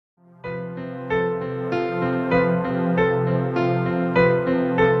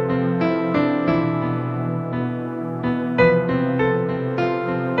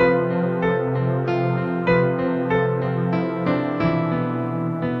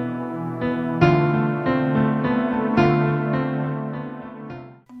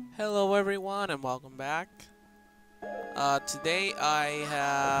everyone, and welcome back. Today I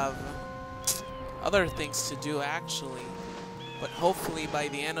have other things to do actually, but hopefully by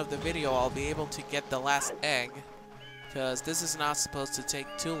the end of the video I'll be able to get the last egg, because this is not supposed to take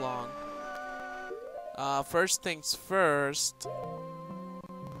too long. First things first,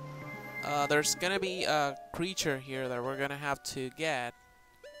 there's gonna be a creature here that we're gonna have to get.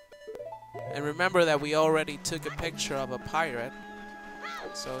 And remember that we already took a picture of a pirate.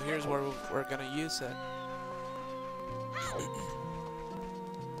 So here's where we're gonna use it.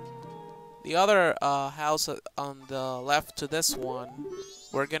 The other house on the left to this one,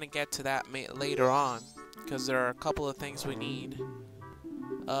 we're gonna get to that later on, because there are a couple of things we need.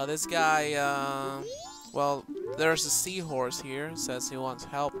 This guy, well, there's a seahorse here, says he wants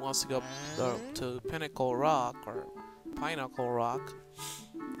help, wants to go to Pinnacle Rock, or Pinnacle Rock.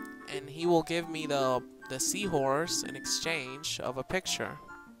 And he will give me the seahorse in exchange of a picture.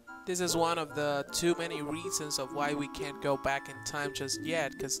 This is one of the too many reasons of why we can't go back in time just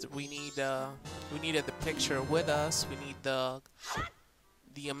yet, because we needed the picture with us. We need the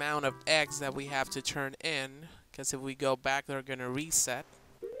amount of eggs that we have to turn in, because if we go back they're gonna reset.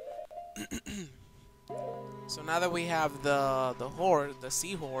 So now that we have the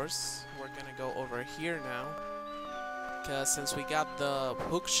seahorse, we're gonna go over here now. Because since we got the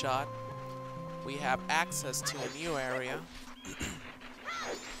hook shot, we have access to a new area.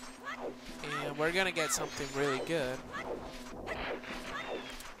 And we're gonna get something really good.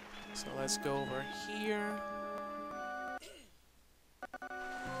 So let's go over here.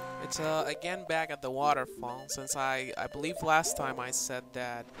 It's again back at the waterfall, since I believe last time I said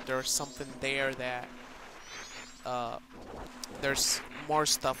that there's something there that there's more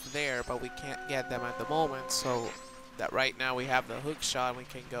stuff there, but we can't get them at the moment, so that right now we have the hook shot, we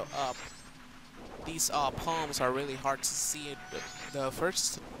can go up. These palms are really hard to see the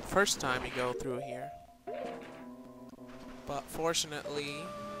first time you go through here, but fortunately,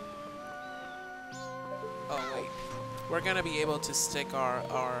 oh wait, we're gonna be able to stick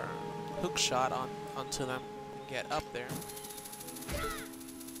our hook shot onto them and get up there.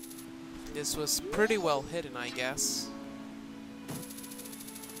 This was pretty well hidden, I guess.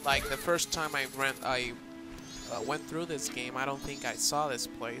 Like the first time I went through this game, I don't think I saw this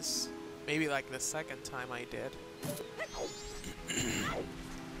place. Maybe like the second time I did.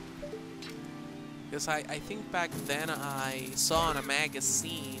 Because I think back then I saw in a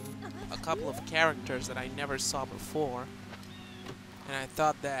magazine a couple of characters that I never saw before. And I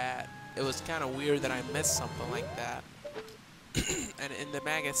thought that it was kind of weird that I missed something like that. And in the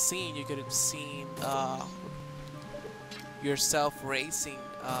magazine you could have seen yourself racing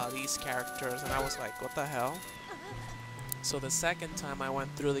these characters, and I was like, what the hell? So the second time I went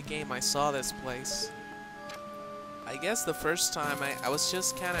through the game, I saw this place. I guess the first time I was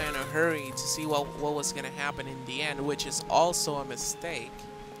just kind of in a hurry to see what was going to happen in the end, which is also a mistake.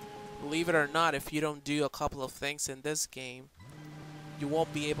 Believe it or not, if you don't do a couple of things in this game, you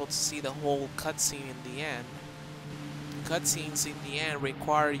won't be able to see the whole cutscene in the end. Cutscenes in the end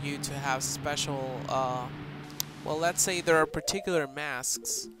require you to have special, well, let's say there are particular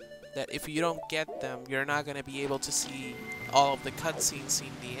masks that if you don't get them, you're not going to be able to see all of the cutscenes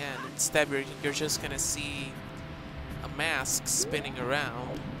in the end. Instead, you're just going to see a mask spinning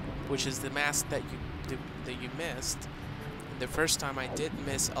around, which is the mask that you missed. And the first time I did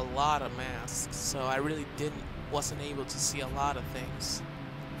miss a lot of masks, so I really wasn't able to see a lot of things.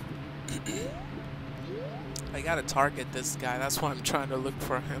 I gotta target this guy, that's why I'm trying to look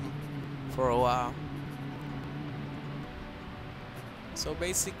for him for a while. So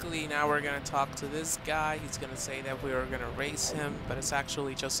basically now we're gonna talk to this guy. He's gonna say that we are gonna race him, but it's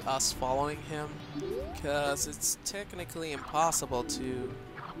actually just us following him, because it's technically impossible to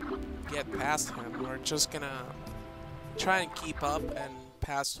get past him. We're just gonna try and keep up and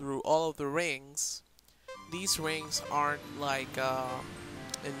pass through all of the rings. These rings aren't like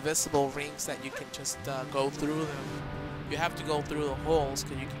invisible rings that you can just go through them. You have to go through the holes,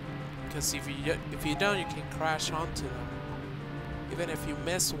 because if you don't, you can crash onto them. Even if you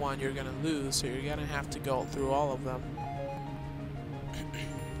miss one, you're gonna lose, so you're gonna have to go through all of them.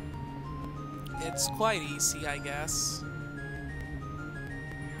 It's quite easy, I guess.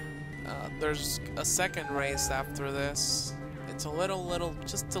 There's a second race after this. It's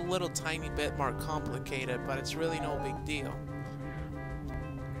just a little tiny bit more complicated, but it's really no big deal.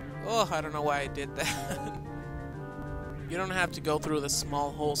 Oh, I don't know why I did that. You don't have to go through the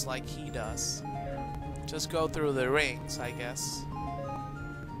small holes like he does. Just go through the rings, I guess.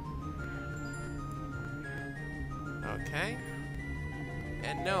 Okay.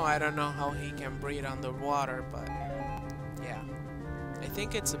 And no, I don't know how he can breathe underwater, but yeah. I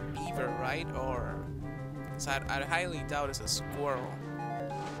think it's a beaver, right? Or... So I highly doubt it's a squirrel.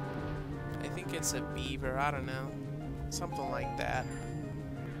 I think it's a beaver, I don't know. Something like that.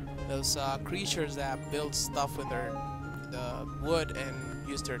 Those creatures that build stuff with the wood and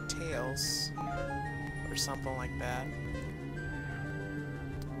use their tails. Or something like that.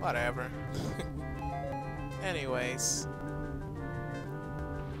 Whatever. Anyways.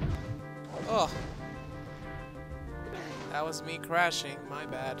 Oh. That was me crashing, my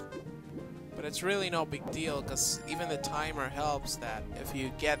bad. But it's really no big deal, because even the timer helps that if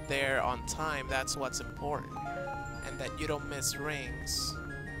you get there on time, that's what's important. And that you don't miss rings.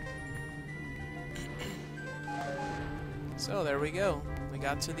 So there we go. We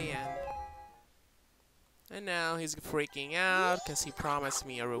got to the end. And now he's freaking out because he promised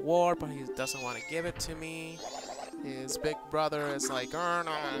me a reward, but he doesn't want to give it to me. His big brother is like,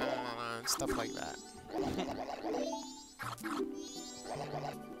 and stuff like that.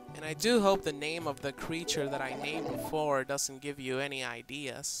 And I do hope the name of the creature that I named before doesn't give you any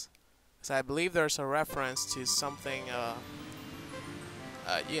ideas. Because I believe there's a reference to something,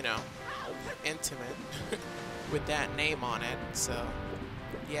 you know, intimate with that name on it. So,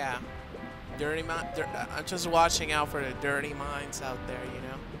 yeah. I'm just watching out for the dirty minds out there, you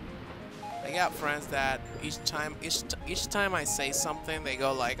know. I got friends that each time I say something, they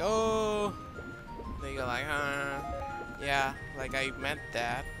go like, oh, they go like, yeah, like I meant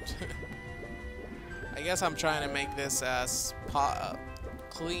that. I guess I'm trying to make this as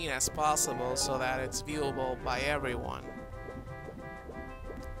clean as possible so that it's viewable by everyone.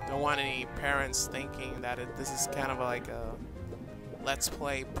 Don't want any parents thinking that this is kind of like a Let's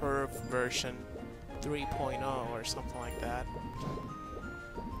Play Perv version 3.0 or something like that.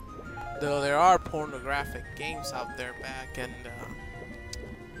 Though there are pornographic games out there back in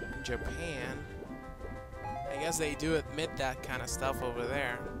Japan. I guess they do admit that kind of stuff over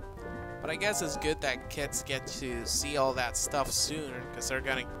there. But I guess it's good that kids get to see all that stuff sooner, because they're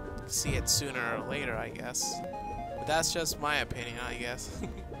gonna see it sooner or later, I guess. But that's just my opinion, I guess.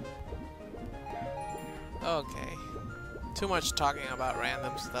 Okay. Too much talking about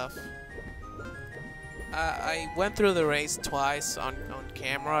random stuff. I went through the race twice on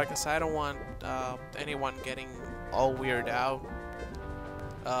camera because I don't want anyone getting all weirded out,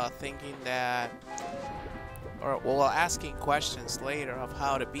 thinking that, or well, asking questions later of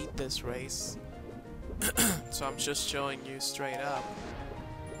how to beat this race. So I'm just showing you straight up.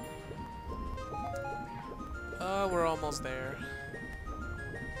 We're almost there.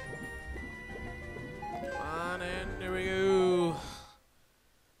 And here we go.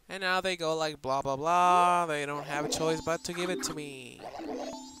 And now they go like blah blah blah. They don't have a choice but to give it to me.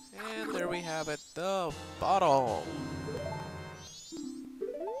 And there we have it, the bottle.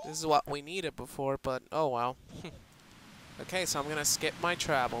 This is what we needed before, but oh well. Okay, so I'm gonna skip my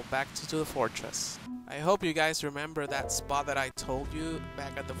travel back to the fortress. I hope you guys remember that spot that I told you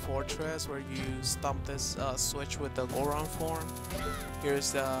back at the fortress where you stomp this switch with the Goron form.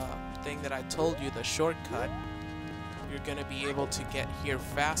 Here's the thing that I told you, the shortcut. You're gonna be able to get here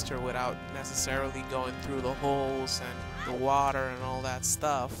faster without necessarily going through the holes and the water and all that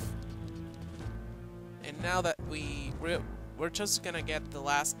stuff. And now that we're just gonna get the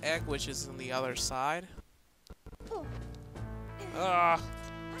last egg, which is on the other side. There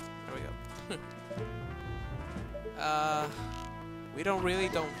we go. We don't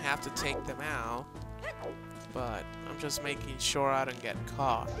have to take them out, but I'm just making sure I don't get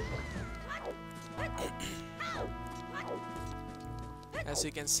caught. As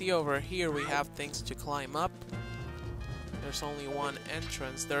you can see over here, we have things to climb up. There's only one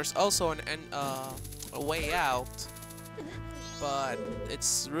entrance. There's also a way out, but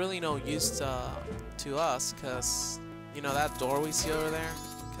it's really no use to us, because you know that door we see over there?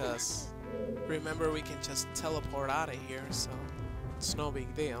 Because remember, we can just teleport out of here, so it's no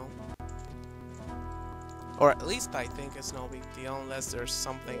big deal. Or at least I think it's no big deal, unless there's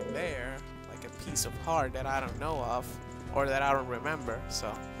something there, like a piece of heart that I don't know of, or that I don't remember,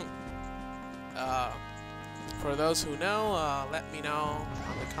 so. For those who know, let me know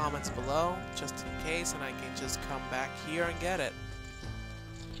in the comments below, just in case, and I can just come back here and get it.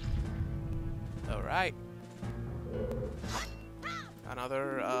 Alright.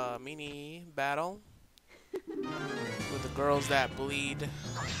 Another mini battle with the girls that bleed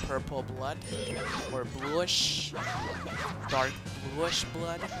purple blood, or bluish, dark bluish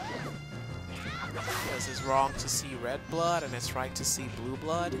blood. Because it's wrong to see red blood and it's right to see blue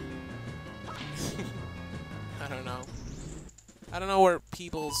blood. I don't know. I don't know where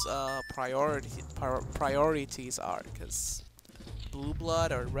people's priorities are, because blue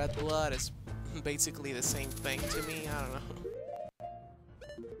blood or red blood is basically the same thing to me. I don't know.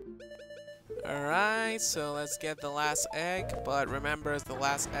 Alright, so let's get the last egg, but remember it's the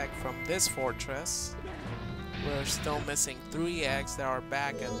last egg from this fortress. We're still missing 3 eggs that are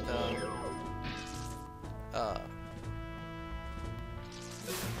back at the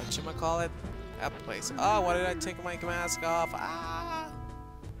whatchamacallit? That place. Oh, why did I take my mask off? Ah!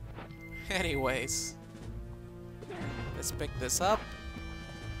 Anyways, let's pick this up.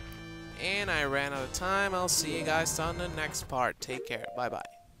 And I ran out of time. I'll see you guys on the next part. Take care.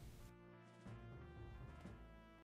 Bye-bye.